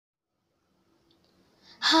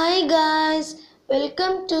Hi guys,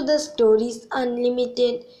 welcome to the Stories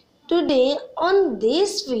Unlimited. Today on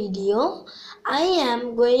this video, I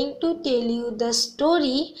am going to tell you the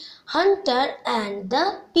story Hunter and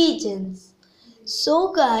the Pigeons.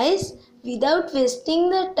 So guys, without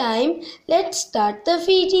wasting the time, let's start the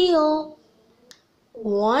video.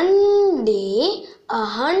 One day, a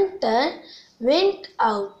hunter went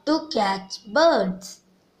out to catch birds.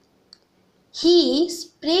 He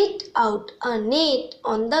spread out a net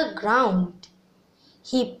on the ground.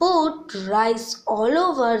 He put rice all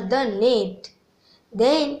over the net.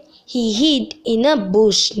 Then he hid in a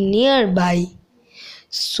bush nearby.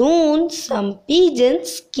 Soon some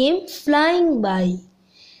pigeons came flying by.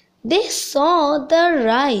 They saw the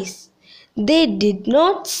rice. They did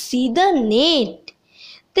not see the net.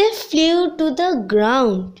 They flew to the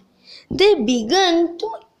ground. They began to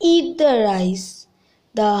eat the rice.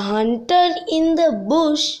 The hunter in the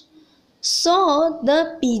bush saw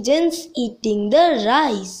the pigeons eating the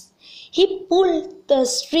rice. He pulled the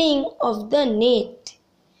string of the net.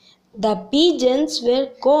 The pigeons were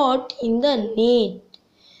caught in the net.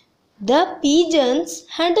 The pigeons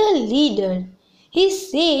had a leader. He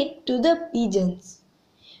said to the pigeons,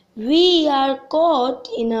 "We are caught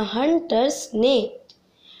in a hunter's net.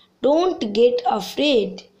 Don't get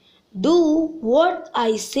afraid. Do what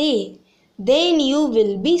I say. Then you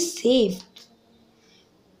will be saved."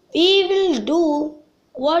 "We will do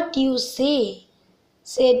what you say,"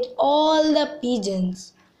 said all the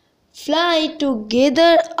pigeons. "Fly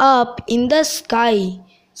together up in the sky,"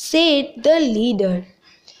 said the leader.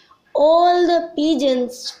 All the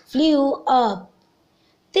pigeons flew up.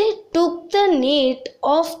 They took the net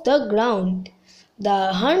off the ground. The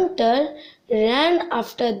hunter ran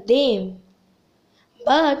after them,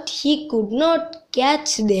 but he could not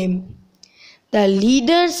catch them. The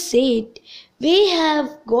leader said, "We have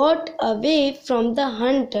got away from the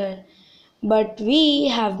hunter, but we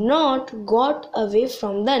have not got away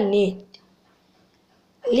from the net.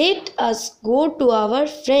 Let us go to our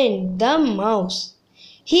friend the mouse.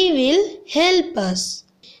 He will help us."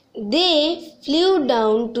 They flew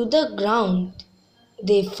down to the ground.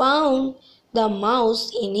 They found the mouse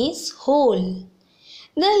in his hole.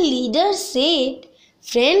 The leader said,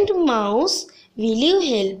 "Friend mouse, will you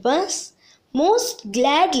help us?" "Most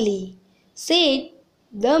gladly," said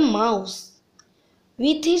the mouse.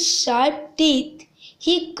 With his sharp teeth,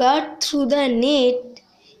 he cut through the net.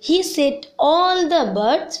 He set all the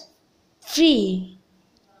birds free.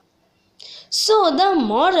 So, the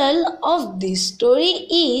moral of this story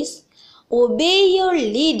is obey your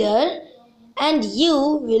leader and you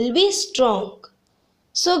will be strong.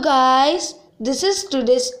 So, guys, this is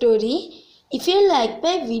today's story. If you like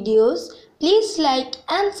my videos, please like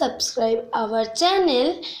and subscribe our channel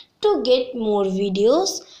to get more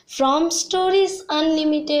videos from Stories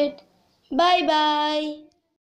Unlimited. Bye bye.